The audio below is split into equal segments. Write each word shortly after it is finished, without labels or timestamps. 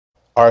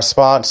Our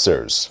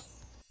sponsors.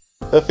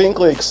 The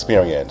Finkley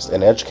Experience,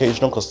 an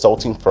educational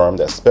consulting firm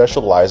that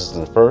specializes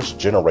in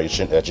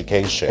first-generation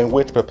education and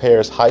which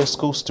prepares high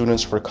school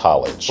students for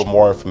college. For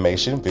more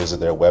information, visit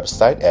their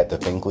website at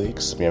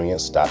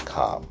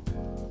thefinkleyexperience.com.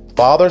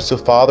 Father to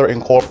Father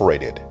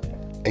Incorporated,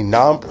 a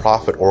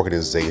nonprofit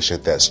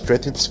organization that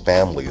strengthens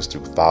families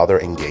through father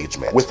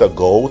engagement with a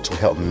goal to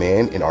help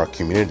men in our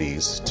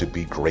communities to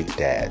be great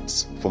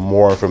dads. For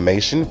more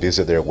information,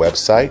 visit their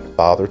website,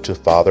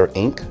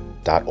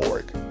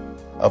 fathertofatherinc.org.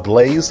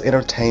 Ablaze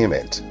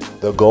Entertainment.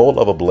 The goal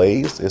of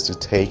Ablaze is to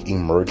take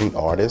emerging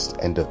artists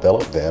and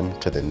develop them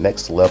to the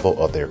next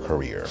level of their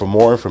career. For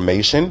more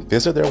information,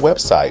 visit their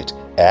website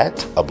at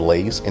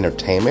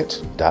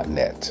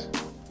ablazeentertainment.net.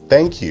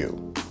 Thank you.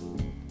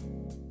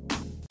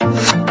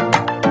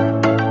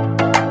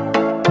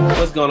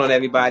 What's going on,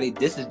 everybody?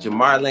 This is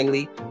Jamar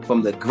Langley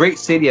from the great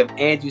city of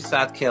Andrews,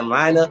 South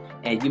Carolina,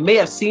 and you may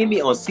have seen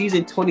me on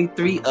season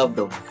 23 of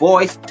The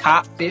Voice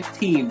Top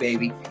 15,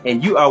 baby,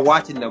 and you are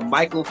watching The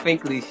Michael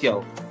Finkley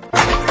Show.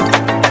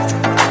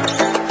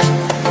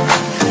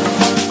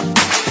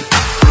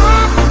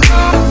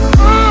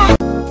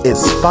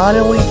 It's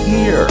finally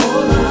here.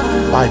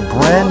 My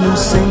brand new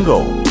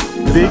single,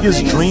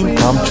 Biggest Dream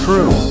Come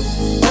True,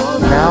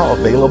 now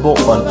available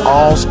on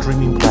all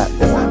streaming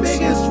platforms.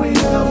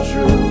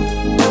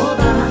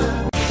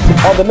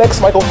 On the next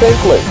Michael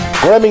Finkley,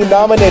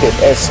 Grammy-nominated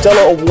and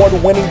Stellar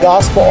Award-winning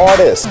gospel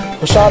artist,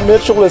 VaShawn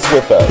Mitchell is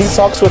with us. He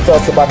talks with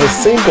us about his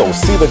single,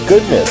 See the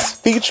Goodness,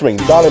 featuring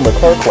Donnie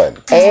McKirkland,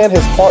 and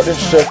his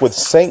partnership with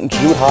St.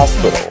 Jude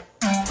Hospital.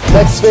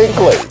 Next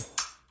Finkley.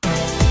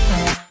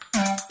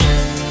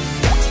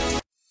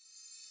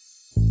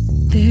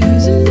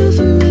 There's a new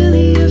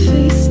familiar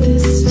face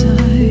this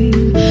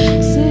time.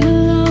 Say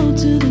hello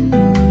to the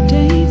new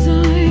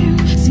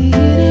daytime. See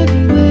it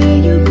everywhere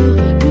you go.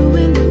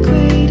 Doing the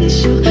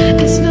greatest show.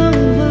 It's no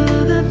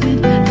other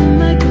than the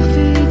Michael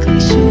Finkley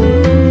Show.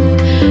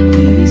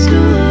 There is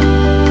no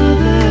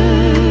other.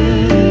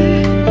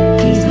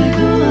 He's like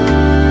no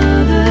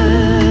other.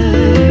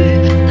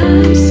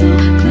 I'm so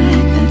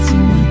glad that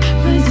someone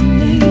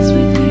resonates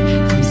with me.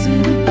 Come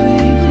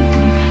celebrate with me.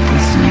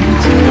 Let's turn it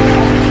to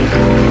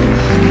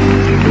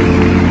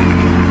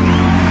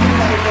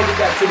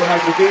to the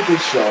Michael Finkley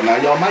Show. Now,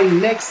 y'all, my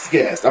next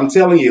guest, I'm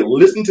telling you,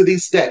 listen to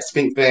these stats,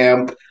 Fink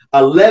fam.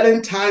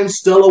 11-time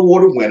Stellar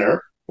Award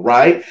winner,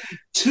 right?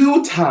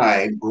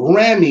 2-time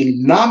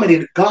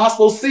Grammy-nominated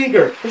gospel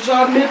singer,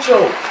 VaShawn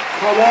Mitchell.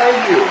 How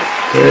are you?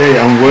 Hey,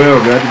 I'm well.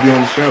 Glad to be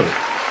on the show.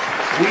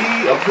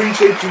 We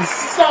appreciate you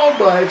so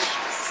much.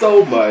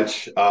 So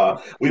much.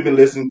 We've been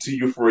listening to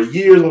you for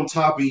years on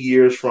top of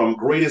years, from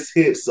greatest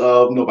hits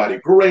of Nobody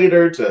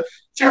Greater to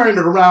Turn It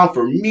Around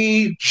for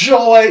Me,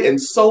 Joy,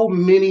 and so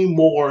many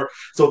more.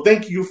 So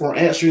thank you for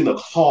answering the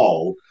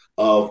call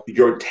of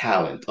your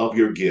talent, of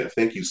your gift.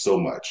 Thank you so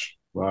much.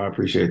 Well, I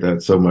appreciate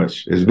that so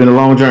much. It's been a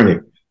long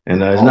journey,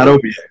 and it's not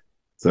over yet.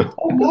 So.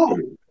 Oh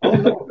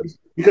no.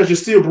 Because you're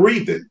still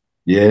breathing.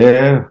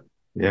 Yeah.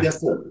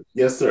 Yes, sir.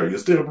 Yes, sir. You're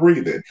still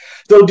breathing.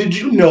 So did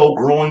you know,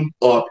 growing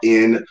up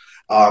in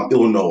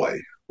Illinois,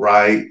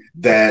 right,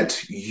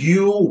 that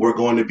you were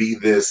going to be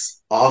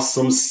this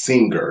awesome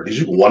singer? Did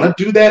you want to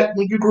do that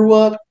when you grew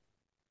up?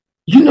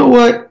 You know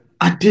what?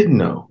 I didn't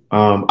know.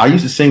 I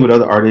used to sing with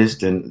other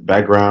artists and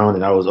background,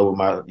 and I was over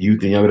my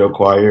youth and young adult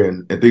choir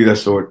and things of that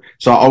sort.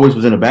 So I always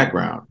was in the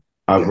background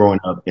growing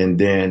up. And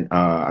then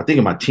I think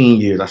in my teen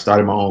years, I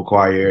started my own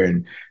choir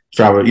and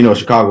traveled. You know,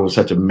 Chicago was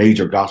such a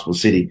major gospel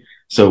city.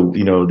 So,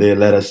 you know, they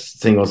let us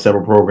sing on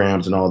several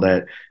programs and all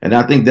that. And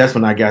I think that's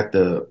when I got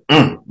that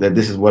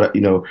this is what,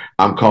 you know,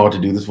 I'm called to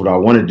do. This is what I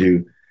want to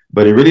do.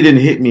 But it really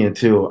didn't hit me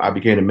until I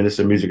became a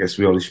minister of music at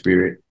Sweet Holy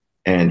Spirit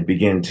and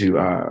began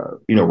to,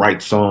 you know,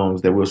 write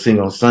songs that we'll sing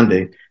on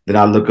Sunday. Then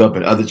I look up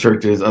in other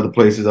churches, other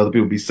places, other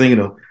people be singing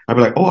them. I'd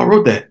be like, oh, I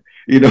wrote that,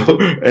 you know.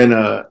 And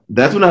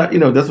that's when I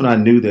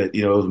knew that,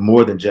 you know, it was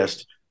more than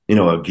just, you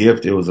know, a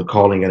gift. It was a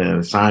calling and an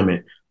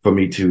assignment for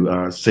me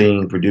to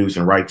sing, produce,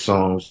 and write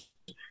songs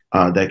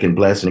that can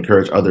bless and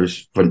encourage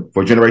others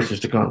for generations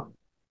to come.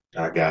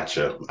 I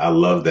gotcha. I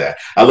love that.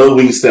 I love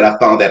when you said, I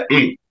found that.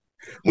 When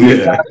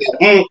you found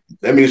that,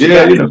 that means you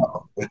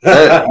know.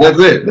 That's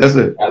it. That's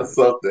it. That's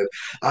something.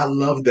 I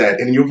love that.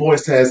 And your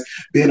voice has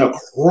been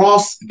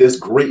across this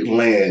great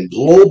land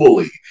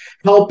globally,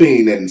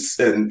 helping and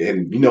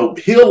you know,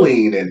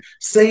 healing and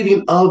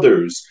saving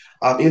others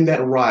in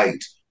that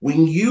right.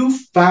 When you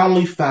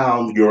finally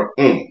found your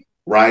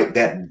right,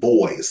 that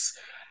voice,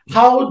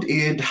 how did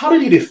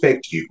it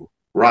affect you,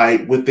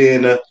 right?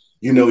 Within,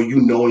 you know,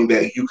 you knowing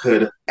that you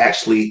could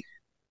actually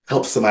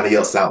help somebody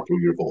else out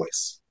through your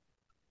voice.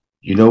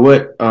 You know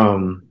what?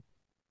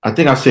 I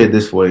think I said it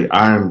this way.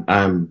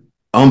 I'm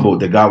humbled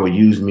that God would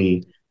use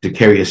me to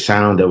carry a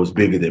sound that was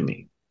bigger than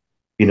me.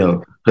 You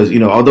know, because, you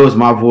know, although it's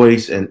my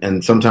voice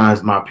and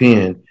sometimes my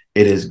pen,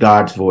 it is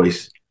God's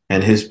voice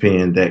and his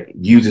pen that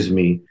uses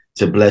me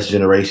to bless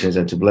generations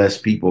and to bless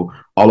people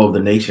all over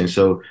the nation.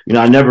 So, you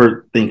know, I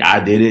never think I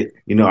did it.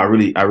 You know, I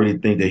really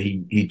think that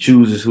he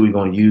chooses who he's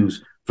going to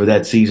use for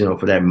that season or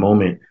for that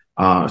moment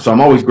So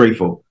I'm always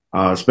grateful,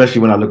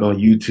 especially when I look on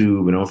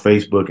YouTube and on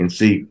Facebook and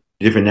see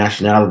different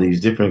nationalities,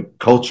 different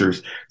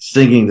cultures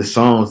singing the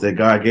songs that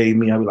God gave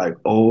me. I'll be like,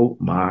 oh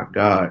my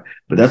God.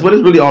 But that's what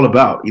it's really all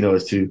about,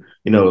 is to,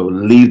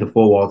 leave the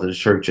four walls of the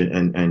church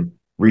and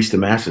reach the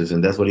masses.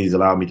 And that's what he's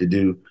allowed me to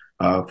do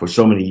for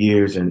so many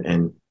years.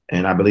 And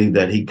I believe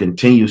that he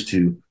continues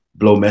to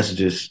blow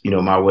messages,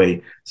 my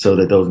way so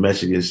that those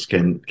messages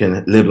can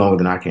live longer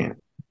than I can.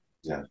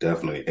 Yeah,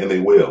 definitely. And they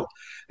will.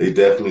 They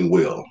definitely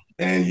will.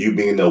 And you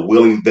being a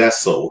willing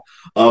vessel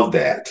of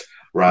that,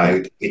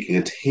 right? It can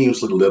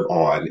continuously live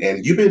on.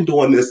 And you've been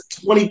doing this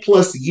 20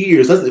 plus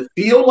years. Does it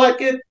feel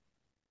like it?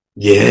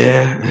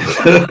 Yeah.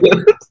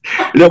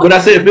 When I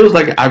say it feels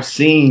like it, I've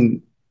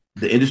seen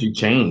the industry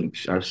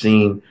change. I've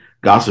seen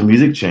gospel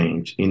music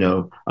change.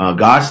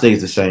 God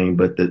stays the same,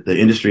 but the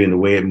industry and the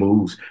way it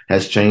moves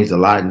has changed a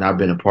lot. And I've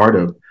been a part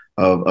of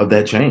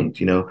that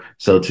change,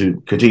 So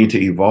to continue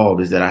to evolve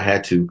is that I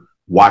had to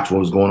watch what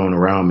was going on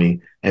around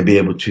me and be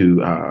able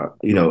to,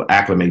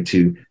 acclimate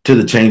to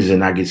the changes and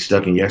not get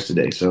stuck in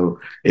yesterday. So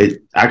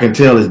I can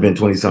tell it's been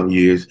 20 something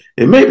years.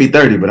 It may be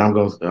 30, but I'm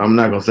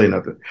not going to say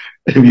nothing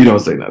if you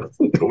don't say nothing.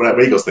 We're not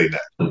going to say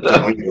that. We're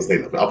not going to say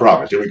nothing. I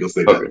promise you, we're going to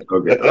say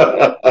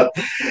that.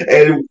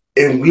 Okay.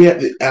 And we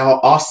have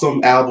our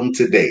awesome album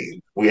today.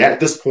 We're at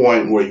this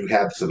point where you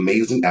have this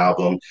amazing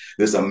album,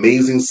 this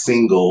amazing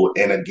single,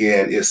 and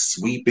again, it's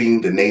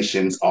sweeping the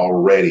nations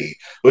already.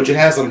 But you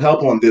had some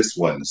help on this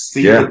one.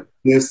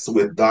 This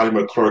with Donnie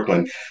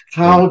McClurkin.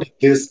 How did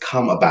this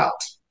come about?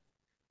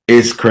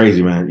 It's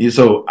crazy, man.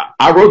 So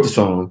I wrote the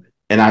song,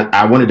 and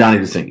I wanted Donnie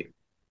to sing it.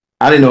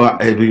 I didn't know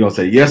if he was going to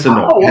say yes or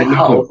no. Oh,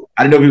 wow.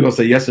 I didn't know if he was going to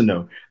say yes or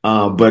no.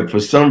 But for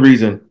some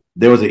reason,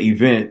 there was an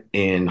event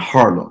in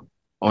Harlem,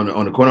 on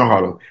the corner of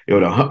Harlem.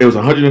 It was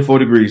 104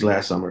 degrees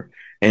last summer.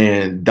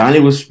 And Donnie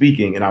was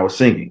speaking and I was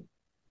singing.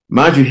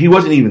 Mind you, he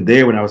wasn't even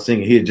there when I was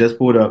singing. He had just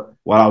pulled up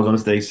while I was on the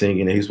stage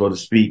singing, and he was supposed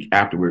to speak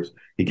afterwards.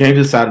 He came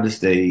to the side of the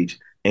stage,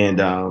 and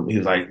he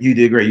was like, you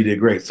did great, you did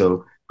great.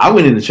 So I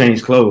went in to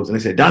change clothes, and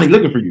they said, Donnie,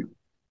 looking for you.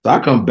 So I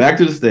come back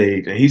to the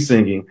stage, and he's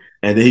singing,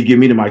 and then he give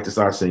me the mic to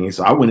start singing.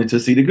 So I went in to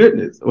see the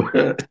goodness.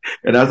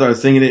 And I started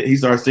singing it. He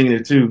started singing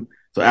it too.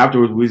 So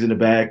afterwards, we was in the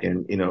back,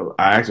 and,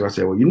 I asked him, I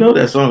said, well,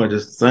 that song I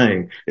just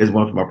sang is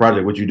one for my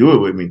project. Would you do it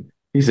with me?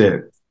 He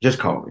said, just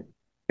call me.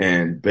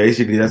 And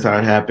basically that's how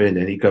it happened.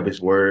 And he kept his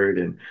word.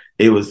 And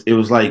it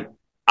was like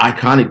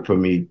iconic for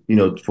me,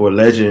 for a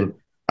legend,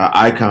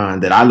 icon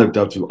that I looked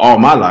up to all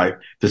my life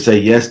to say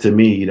yes to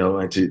me,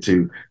 and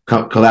to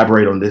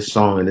collaborate on this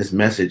song and this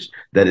message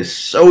that is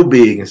so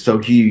big and so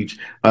huge.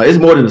 It's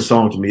more than a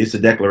song to me. It's a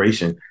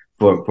declaration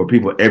for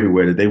people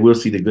everywhere that they will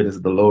see the goodness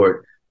of the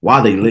Lord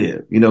while they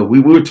live. We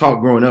were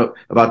taught growing up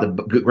about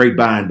the great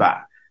by and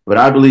by, but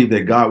I believe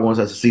that God wants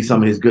us to see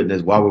some of his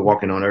goodness while we're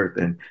walking on earth,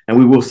 and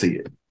we will see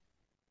it.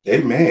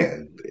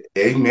 Amen.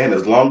 Amen.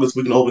 As long as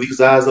we can open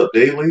these eyes up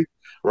daily,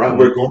 right,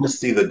 we're going to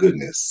see the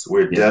goodness.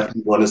 We're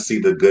definitely going to see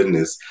the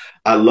goodness.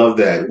 I love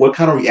that. What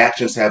kind of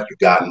reactions have you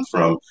gotten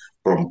from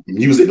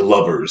music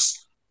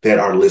lovers that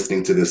are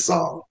listening to this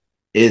song?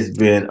 It's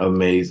been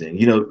amazing,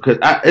 because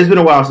it's been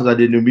a while since I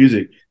did new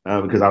music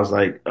because I was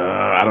like,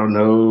 I don't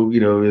know,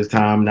 it's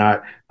time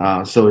not.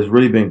 So it's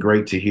really been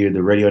great to hear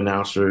the radio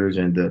announcers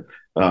and the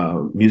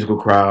musical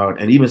crowd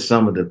and even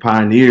some of the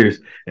pioneers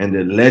and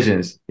the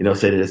legends,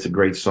 say that it's a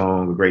great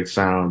song, a great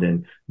sound,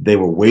 and they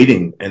were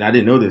waiting. And I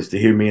didn't know this, to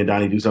hear me and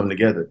Donnie do something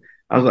together.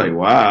 I was like,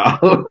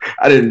 wow,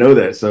 I didn't know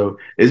that. So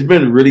it's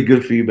been really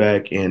good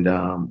feedback. And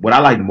what I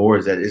like more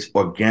is that it's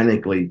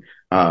organically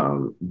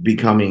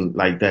becoming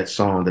like that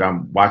song that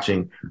I'm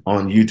watching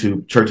on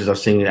YouTube. Churches are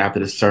singing it after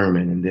the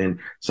sermon. And then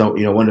so,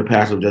 one of the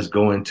pastors will just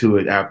go into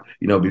it after,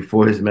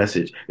 before his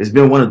message. It's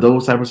been one of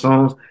those type of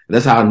songs.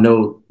 That's how I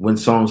know when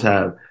songs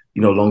have,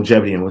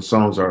 longevity, and when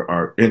songs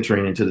are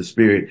entering into the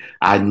spirit.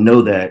 I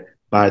know that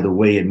by the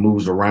way it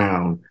moves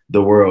around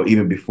the world,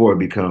 even before it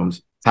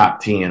becomes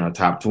top 10 or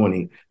top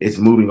 20, it's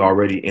moving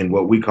already in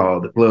what we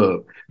call the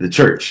club, the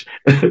church.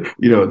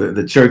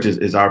 The church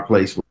is our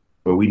place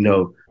where we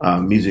know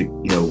music,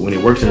 when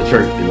it works in the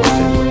church, it works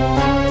in.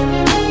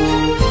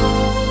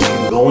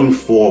 Going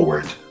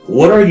forward,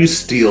 what are you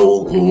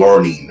still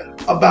learning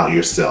about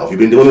yourself? You've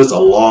been doing this a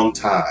long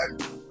time.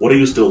 What are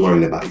you still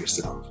learning about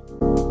yourself?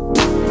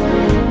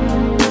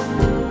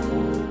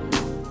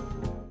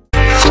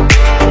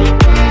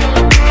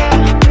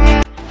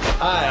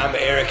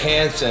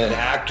 Hansen,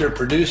 actor,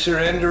 producer,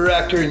 and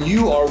director, and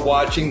you are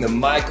watching The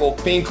Michael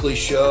Finkley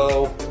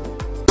Show.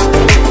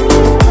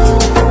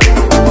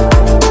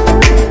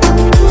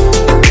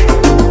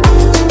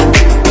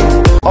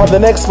 On the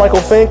next Michael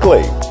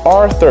Finkley,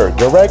 author,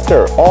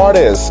 director,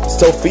 artist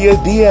Sophia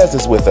Diaz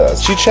is with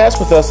us. She chats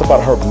with us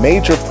about her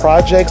major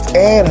projects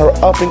and her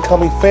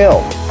up-and-coming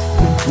film.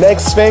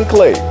 Next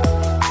Finkley.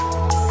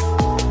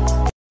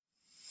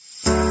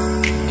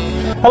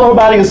 Hello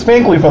everybody, it's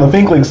Finkley from The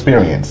Finkley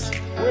Experience.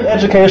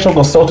 Educational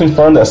consulting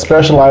firm that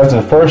specializes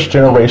in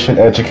first-generation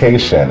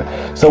education.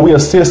 So we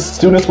assist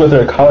students with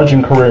their college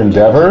and career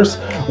endeavors.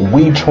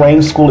 We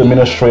train school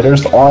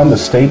administrators on the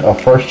state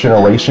of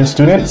first-generation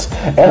students.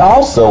 And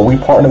also, we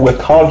partner with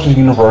colleges and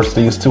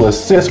universities to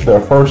assist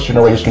their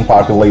first-generation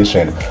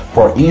population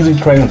for easy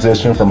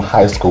transition from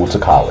high school to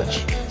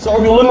college. So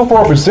if you're looking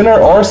for a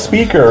presenter or a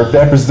speaker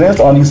that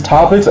presents on these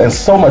topics and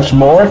so much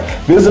more,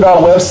 visit our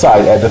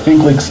website at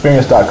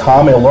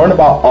thefinkleyexperience.com and learn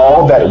about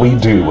all that we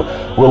do.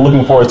 We're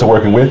looking forward to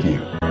working with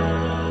you.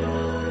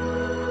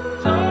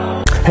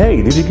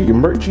 Hey, did you get your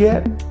merch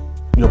yet?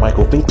 Your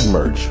Michael Finkley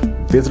merch.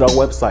 Visit our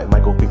website,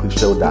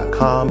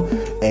 michaelfinkleyshow.com,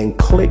 and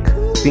click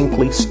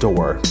Finkley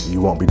Store. You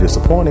won't be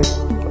disappointed,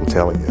 I'm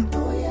telling you.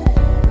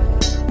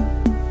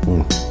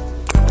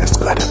 That's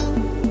good.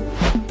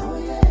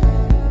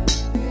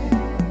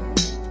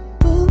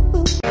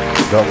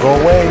 Don't go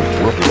away.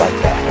 We'll be right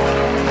back.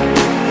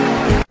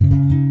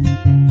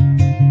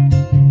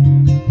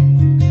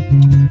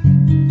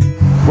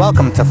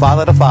 Welcome to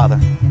Father to Father.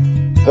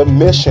 The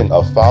mission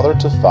of Father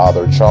to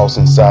Father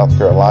Charleston, South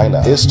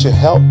Carolina is to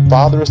help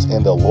fathers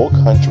in the Low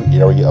Country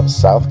area of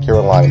South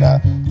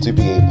Carolina to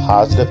be a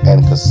positive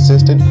and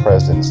consistent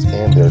presence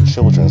in their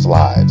children's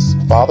lives.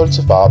 Father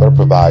to Father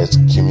provides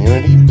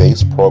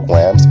community-based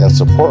programs and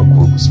support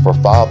groups for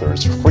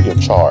fathers free of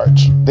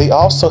charge. They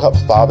also help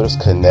fathers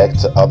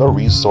connect to other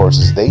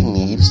resources they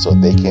need so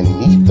they can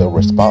meet their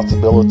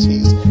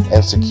responsibilities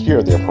and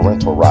secure their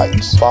parental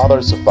rights.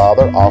 Father to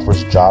Father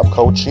offers job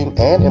coaching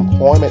and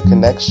employment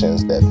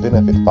connections that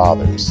benefit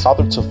fathers.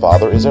 Father to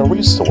Father is a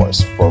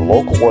resource for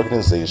local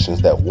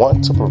organizations that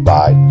want to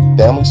provide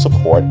family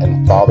support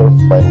and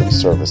father-friendly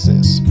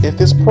services. If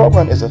this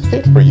program is a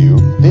fit for you,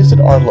 visit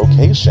our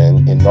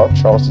location in North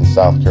Charleston,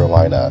 South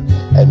Carolina,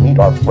 and meet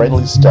our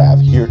friendly staff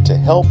here to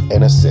help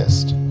and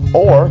assist.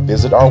 Or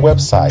visit our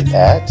website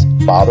at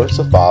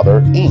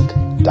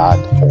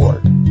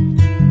fathertofatherinc.org.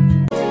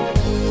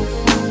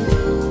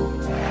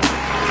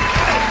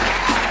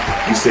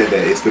 You said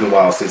that it's been a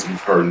while since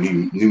we've heard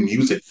new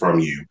music from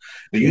you.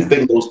 Do you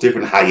think those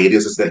different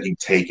hiatuses that you've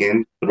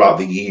taken throughout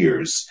the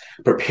years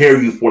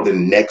prepare you for the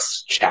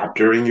next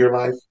chapter in your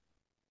life?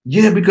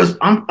 Yeah, because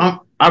I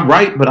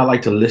write, but I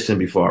like to listen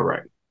before I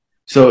write.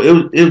 So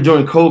it was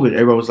during COVID.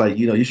 Everyone was like,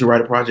 you should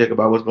write a project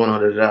about what's going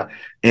on.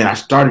 And I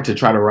started to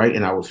try to write,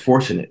 and I was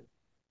forcing it.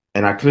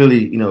 And I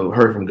clearly,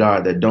 heard from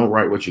God that don't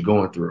write what you're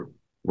going through,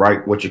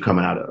 write what you're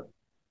coming out of.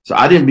 So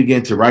I didn't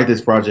begin to write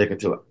this project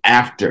until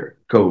after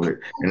COVID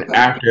and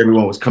after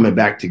everyone was coming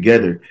back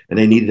together and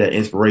they needed that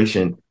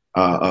inspiration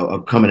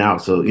of coming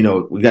out. So,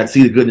 we got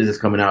See the Goodness is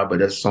coming out, but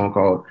there's a song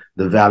called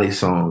The Valley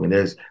Song, and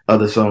there's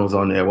other songs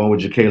on there. One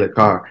with Jacayla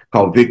Carr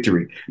called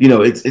Victory.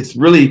 It's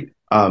really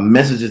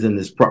messages in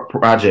this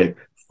project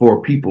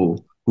for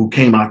people who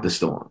came out the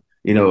storm,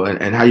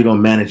 and how you're going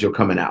to manage your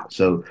coming out.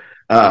 So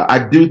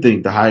I do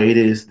think the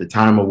hiatus, the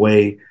time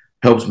away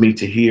helps me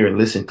to hear and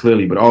listen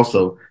clearly, but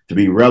also to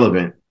be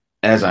relevant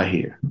as I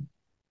hear.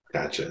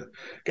 Gotcha.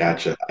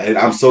 And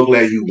I'm so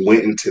glad you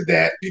went into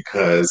that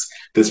because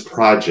this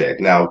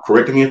project, now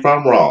correct me if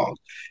I'm wrong,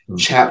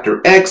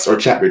 Chapter X or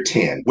Chapter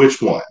 10,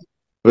 which one?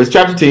 Well, it's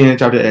Chapter 10,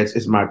 Chapter X.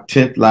 It's my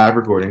 10th live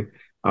recording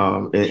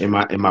in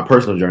my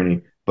personal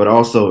journey, but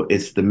also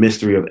it's the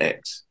mystery of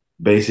X.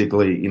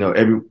 Basically,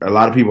 a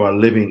lot of people are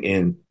living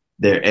in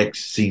their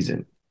X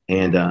season.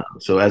 And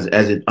so as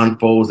it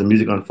unfolds, the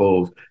music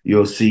unfolds,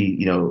 you'll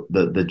see,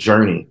 the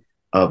journey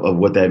of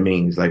what that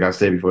means. Like I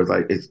said before,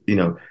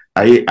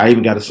 I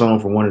even got a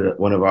song from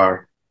one of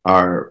our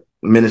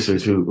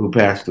ministers who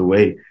passed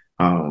away.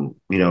 I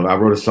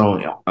wrote a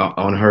song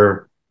on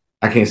her.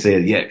 I can't say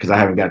it yet because I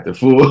haven't got the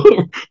full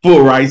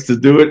rights to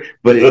do it,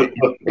 but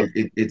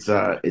it's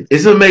an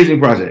amazing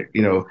project.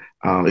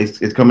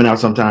 It's coming out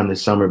sometime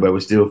this summer, but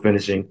we're still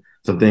finishing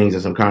some things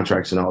and some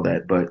contracts and all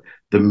that. But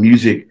the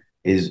music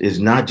is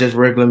not just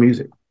regular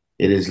music.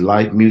 It is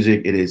live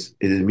music. It is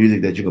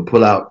music that you can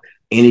pull out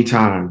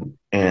anytime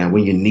and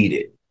when you need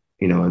it.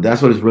 And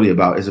that's what it's really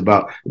about. It's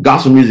about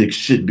gospel music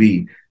should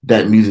be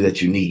that music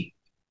that you need,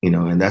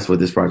 and that's what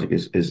this project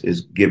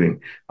is giving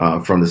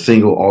from the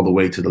single all the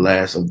way to the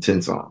last of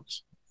 10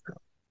 songs.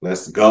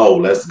 Let's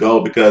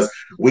go because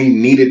we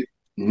need it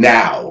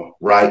now,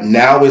 right?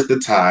 Now is the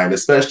time,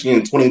 especially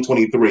in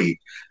 2023.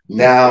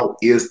 Now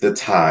is the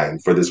time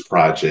for this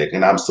project.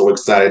 And I'm so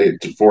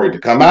excited for it to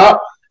come out.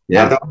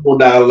 Yeah. I got my phone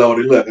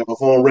downloaded. Look, I got my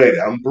phone ready.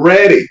 I'm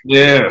ready.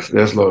 Yes,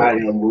 Lord. I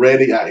am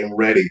ready.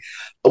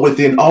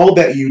 Within all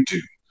that you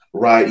do,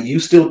 right, you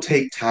still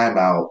take time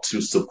out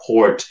to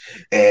support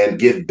and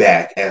give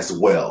back as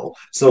well.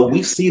 So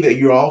we see that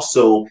you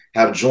also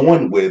have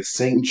joined with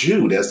St.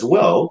 Jude as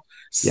well.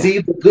 Yeah. See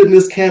the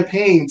Goodness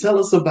campaign. Tell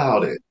us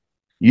about it.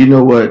 You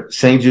know what?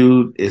 St.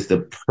 Jude is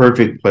the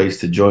perfect place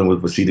to join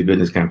with See the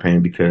Goodness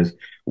campaign because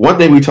one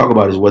thing we talk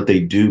about is what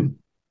they do,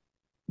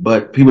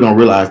 but people don't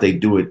realize they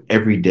do it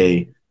every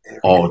day,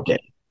 all day.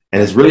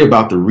 And it's really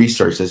about the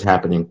research that's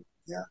happening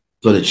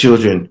so that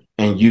children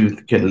and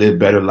youth can live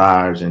better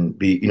lives and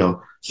be,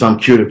 some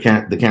cure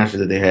the cancer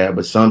that they have,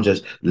 but some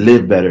just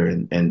live better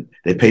and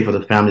they pay for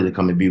the family to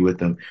come and be with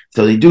them.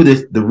 So they do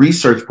this. The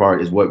research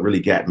part is what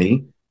really got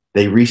me.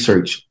 They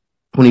research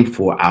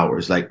 24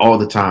 hours, like all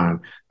the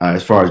time,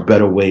 as far as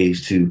better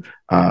ways to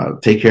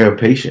take care of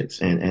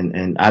patients.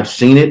 And I've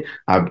seen it.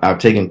 I've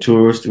taken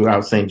tours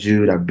throughout St.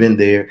 Jude. I've been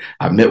there.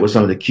 I've met with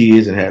some of the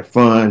kids and had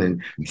fun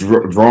and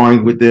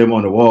drawing with them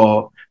on the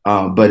wall.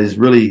 But it's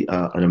really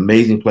an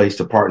amazing place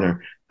to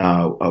partner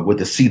with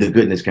the See the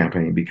Goodness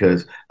campaign,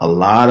 because a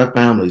lot of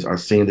families are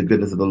seeing the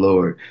goodness of the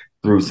Lord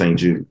through St.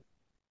 Jude.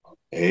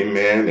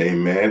 Amen,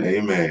 amen,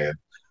 amen.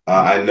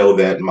 I know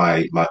that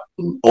my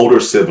older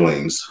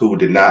siblings who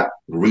did not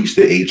reach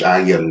the age I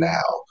am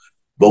now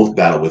both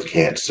battled with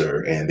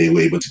cancer, and they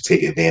were able to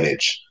take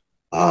advantage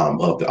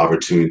of the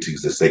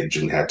opportunities that St.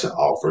 Jude had to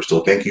offer.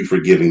 So thank you for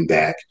giving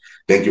back.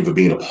 Thank you for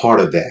being a part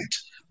of that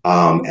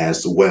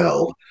as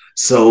well.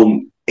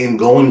 So in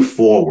going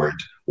forward,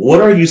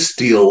 what are you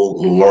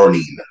still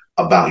learning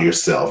about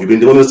yourself? You've been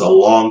doing this a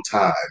long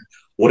time.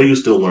 What are you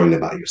still learning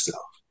about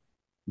yourself?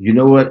 You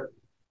know what?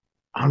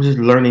 I'm just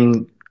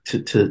learning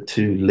to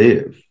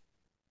live,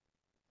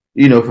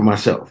 for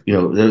myself.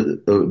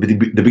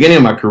 The beginning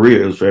of my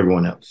career, it was for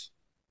everyone else.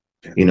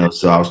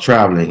 So I was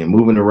traveling and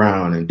moving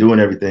around and doing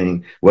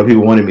everything what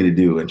people wanted me to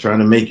do and trying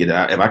to make it.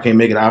 If I can't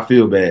make it, I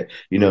feel bad,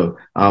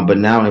 but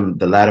now in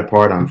the latter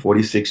part, I'm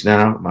 46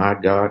 now, my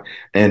God.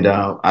 And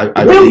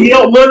I really, you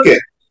don't look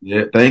it.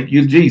 Yeah, thank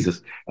you,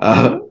 Jesus.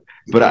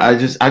 But I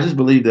just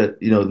believe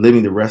that,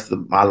 living the rest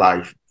of my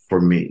life for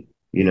me,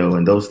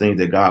 and those things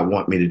that God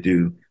want me to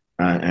do,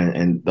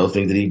 and those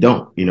things that he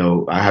don't,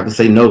 I have to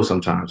say no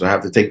sometimes. I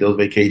have to take those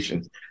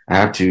vacations. I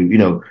have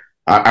to,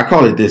 I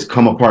call it this: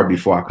 come apart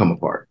before I come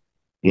apart,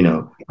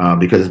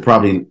 because it's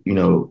probably,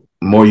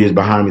 more years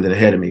behind me than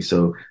ahead of me.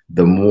 So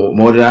the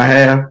more that I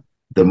have,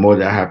 the more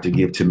that I have to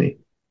give to me.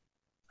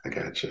 I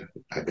got you.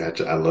 I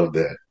love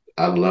that.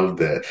 I love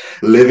that.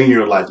 Living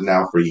your life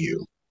now for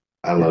you.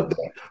 I love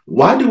that.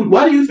 Why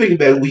do you think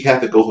that we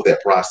have to go through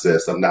that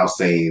process of now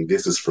saying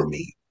this is for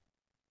me?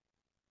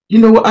 You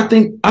know what? I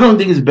don't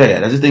think it's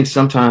bad. I just think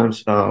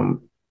sometimes,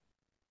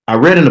 I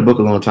read in a book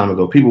a long time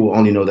ago, people will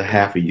only know the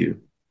half of you.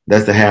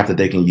 That's the half that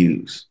they can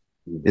use.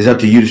 It's up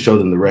to you to show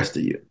them the rest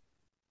of you.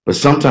 But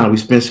sometimes we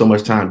spend so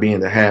much time being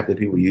the half that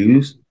people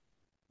use,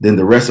 then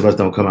the rest of us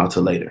don't come out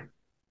till later.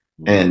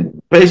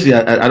 And basically,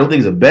 I don't think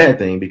it's a bad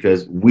thing,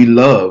 because we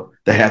love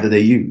the half that they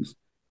use.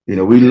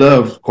 We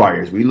love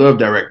choirs, we love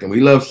directing,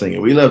 we love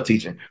singing, we love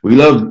teaching, we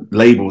love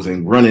labels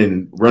and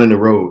running the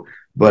road.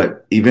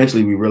 But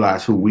eventually we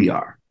realize who we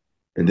are.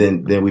 And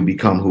then we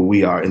become who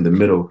we are in the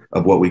middle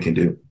of what we can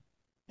do.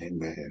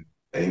 Amen.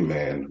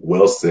 Amen.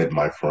 Well said,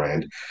 my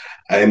friend.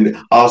 And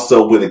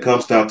also, when it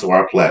comes down to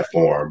our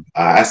platform,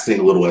 I sing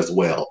a little as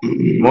well.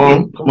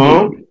 Come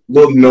on.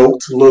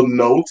 Little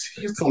note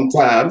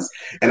sometimes.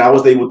 And I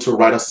was able to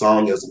write a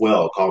song as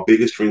well called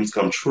Biggest Dreams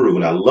Come True.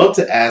 And I love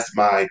to ask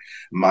my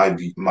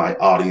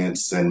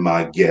audience and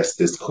my guests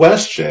this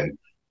question: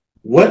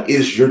 what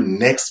is your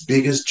next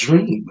biggest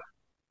dream?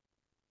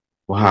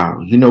 Wow.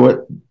 You know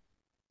what?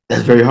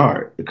 That's very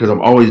hard, because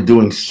I'm always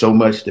doing so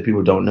much that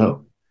people don't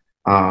know.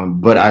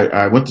 But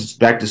I went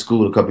back to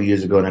school a couple of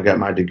years ago, and I got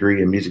my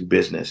degree in music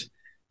business.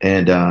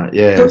 And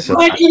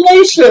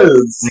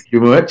congratulations! Thank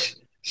you much.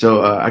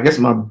 So I guess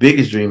my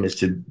biggest dream is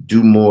to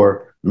do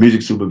more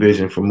music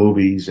supervision for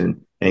movies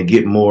and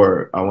get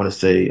more, I want to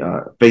say,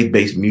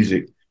 faith-based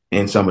music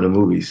in some of the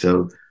movies.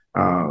 So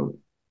I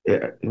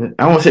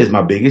won't say it's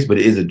my biggest, but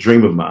it is a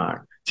dream of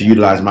mine to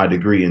utilize my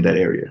degree in that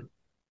area.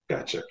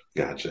 Gotcha.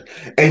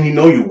 And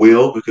you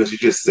will, because you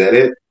just said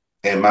it.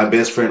 And my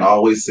best friend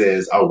always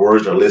says, our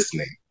words are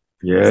listening.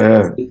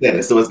 Yeah.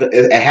 So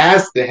it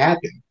has to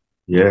happen.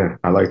 Yeah,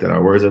 I like that.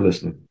 Our words are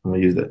listening. I'm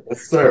going to use that.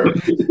 Yes, sir.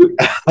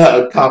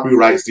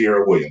 Copyright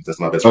Sierra Williams. That's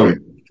my best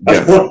friend.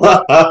 Yeah.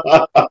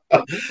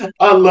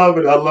 I love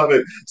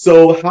it.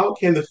 So how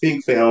can the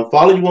Fink fam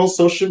follow you on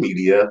social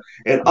media?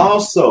 And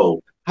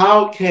also,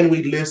 how can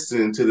we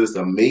listen to this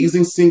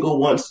amazing single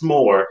once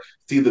more,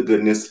 See the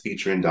Goodness,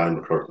 featuring Donnie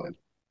McClurkin?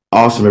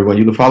 Awesome, everyone.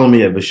 You can follow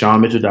me at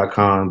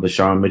VaShawnMitchell.com,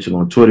 VaShawn Mitchell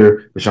on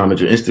Twitter, VaShawn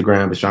Mitchell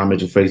Instagram, VaShawn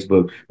Mitchell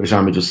Facebook,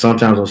 VaShawn Mitchell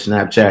sometimes on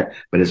Snapchat,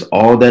 but it's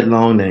all that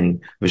long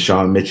name,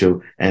 VaShawn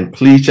Mitchell. And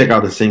please check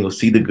out the single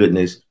See the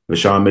Goodness,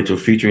 VaShawn Mitchell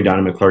featuring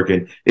Donnie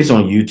McClurkin. It's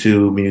on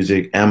YouTube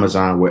Music,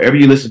 Amazon, wherever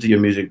you listen to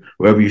your music,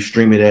 wherever you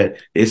stream it at,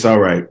 it's all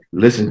right.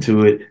 Listen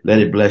to it, let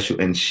it bless you,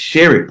 and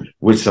share it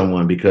with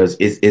someone, because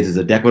it is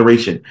a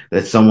declaration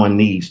that someone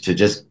needs to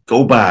just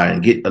go by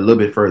and get a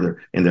little bit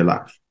further in their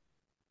life.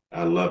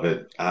 I love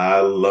it.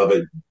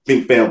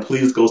 Fink fam,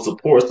 please go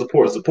support.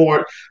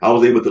 I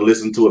was able to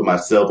listen to it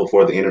myself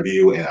before the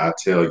interview, and I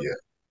tell you,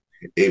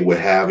 it will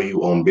have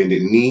you on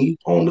bended knee,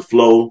 on the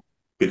flow,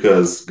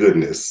 because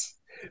goodness,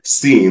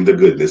 seeing the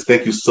goodness.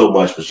 Thank you so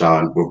much,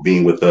 VaShawn, for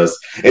being with us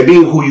and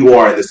being who you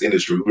are in this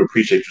industry. We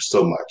appreciate you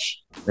so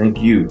much.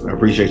 Thank you. I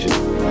appreciate you.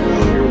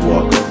 You're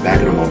welcome. Back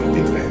in a moment,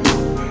 Fink fam.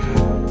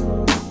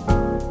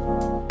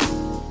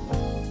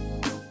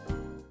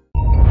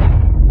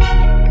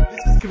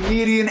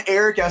 comedian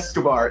Eric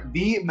Escobar,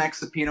 the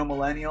Mexipino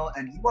millennial,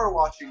 and you are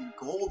watching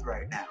Gold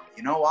right now.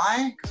 You know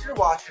why? Because you're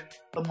watching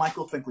The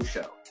Michael Finkley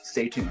Show.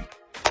 Stay tuned.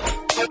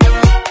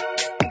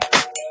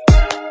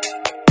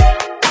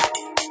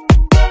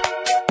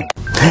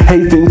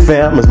 Hey Think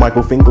Fam, it's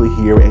Michael Finkley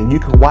here, and you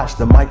can watch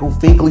The Michael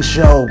Finkley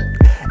Show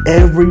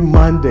every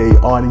Monday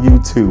on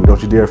YouTube.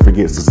 Don't you dare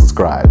forget to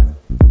subscribe.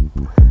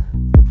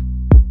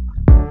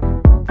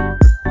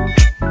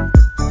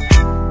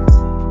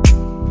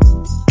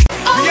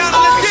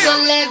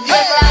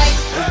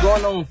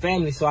 What's going on,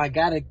 family? So I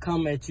gotta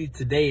come at you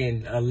today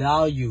and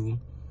allow you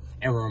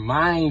and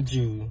remind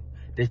you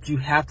that you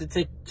have to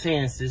take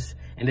chances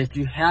and that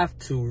you have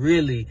to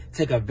really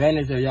take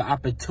advantage of your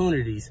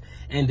opportunities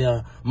and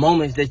the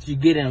moments that you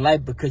get in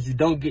life, because you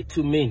don't get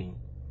too many.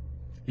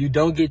 You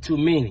don't get too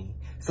many.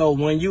 So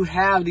when you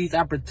have these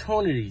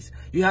opportunities,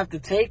 you have to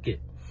take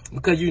it,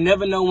 because you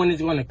never know when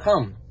it's going to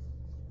come.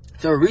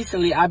 So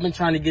recently, I've been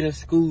trying to get in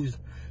schools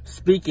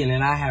speaking,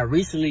 and I have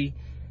recently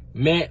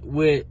met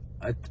with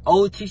an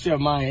old teacher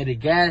of mine at a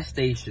gas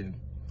station.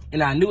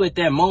 And I knew at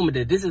that moment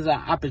that this is an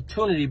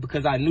opportunity,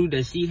 because I knew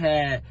that she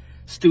had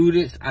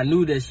students. I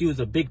knew that she was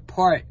a big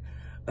part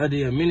of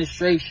the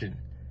administration.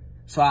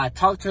 So I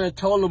talked to her,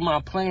 told her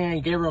my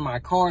plan, gave her my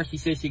card. She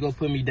said she gonna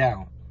put me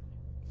down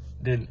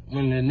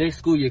when the next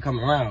school year come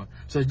around.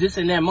 So just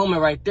in that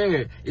moment right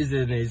there is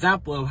an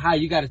example of how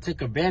you got to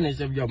take advantage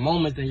of your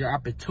moments and your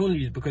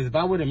opportunities. Because if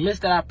I would have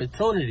missed that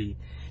opportunity,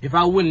 if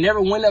I would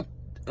never went up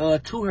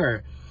to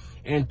her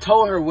and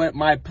told her what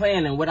my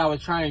plan and what I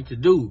was trying to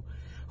do,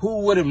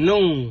 who would have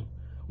known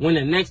when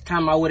the next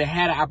time I would have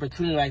had an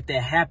opportunity like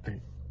that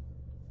happen?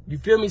 You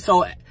feel me?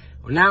 So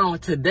now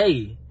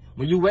today,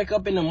 when you wake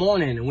up in the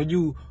morning, when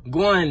you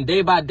going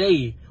day by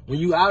day, when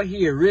you out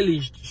here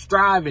really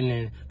striving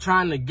and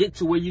trying to get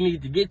to where you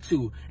need to get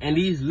to, and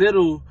these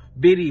little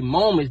bitty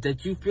moments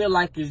that you feel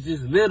like is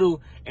just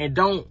little and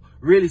don't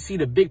really see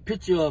the big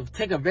picture of,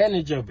 take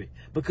advantage of it,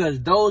 because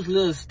those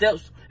little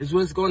steps is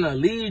what's going to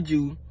lead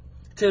you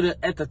to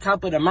at the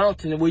top of the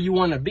mountain where you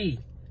want to be.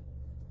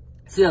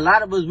 See, a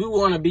lot of us, we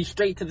want to be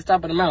straight to the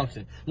top of the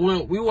mountain.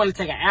 We want to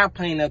take an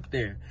airplane up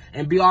there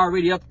and be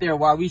already up there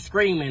while we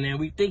screaming and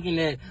we thinking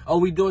that, oh,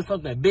 we doing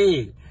something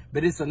big.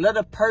 But it's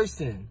another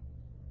person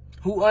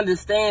who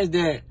understands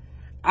that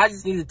I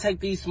just need to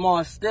take these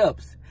small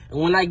steps. And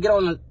when I get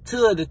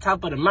to the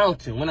top of the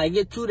mountain, when I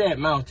get to that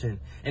mountain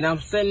and I'm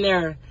sitting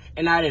there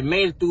and I done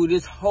made it through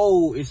this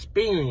whole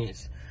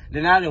experience,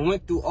 then I done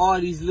went through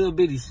all these little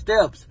bitty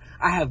steps.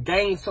 I have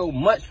gained so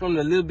much from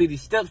the little bitty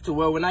steps to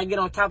where when I get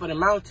on top of the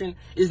mountain,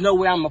 there's no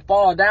way I'm going to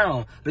fall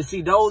down. But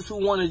see, those who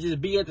want to just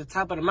be at the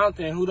top of the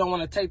mountain and who don't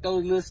want to take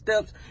those little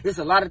steps, it's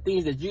a lot of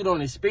things that you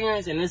don't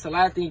experience, and it's a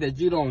lot of things that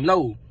you don't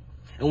know.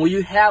 And when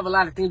you have a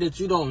lot of things that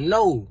you don't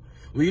know,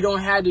 when you don't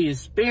have the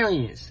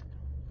experience,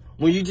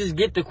 when you just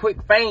get the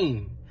quick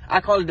fame, I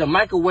call it the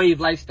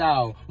microwave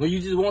lifestyle. When you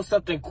just want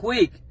something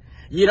quick,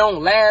 you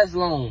don't last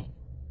long.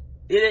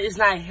 It's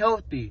not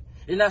healthy.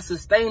 It's not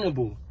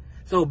sustainable.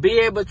 So be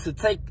able to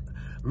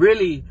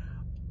really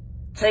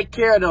take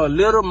care of the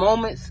little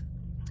moments,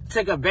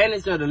 take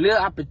advantage of the little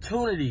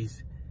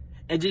opportunities,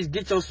 and just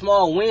get your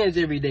small wins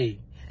every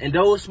day. And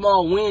those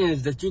small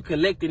wins that you're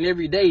collecting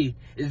every day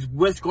is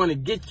what's going to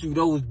get you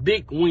those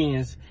big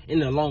wins in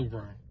the long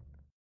run.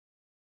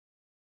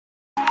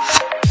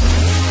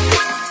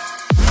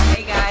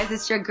 Hey guys,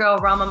 it's your girl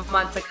Rama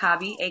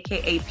Montakabi,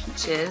 aka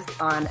Peaches,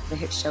 on the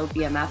hit show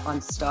BMF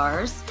on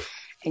Stars,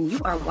 and you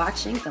are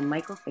watching The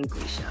Michael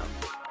Finkley Show.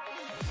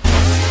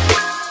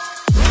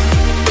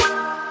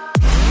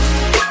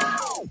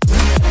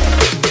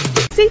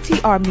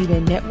 CTR Media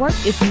Network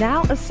is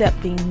now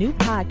accepting new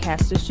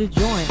podcasters to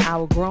join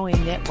our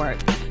growing network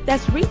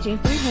that's reaching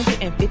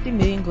 350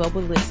 million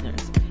global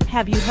listeners.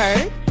 Have you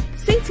heard?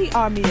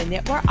 CTR Media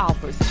Network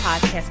offers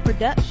podcast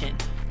production,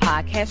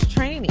 podcast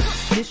training,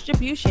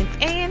 distribution,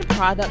 and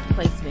product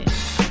placement.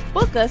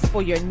 Book us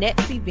for your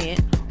next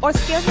event or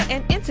schedule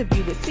an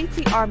interview with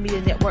CTR Media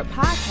Network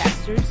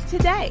podcasters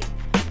today.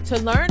 To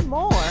learn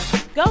more,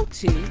 go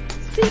to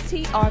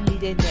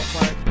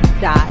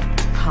ctrmedianetwork.com.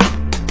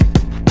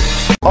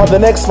 On the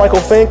next Michael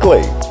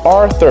Finkley,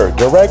 author,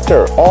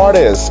 director,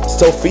 artist,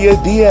 Sophia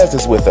Diaz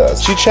is with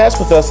us. She chats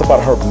with us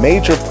about her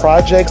major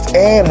projects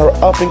and her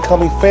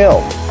up-and-coming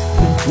film.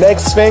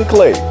 Next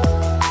Finkley.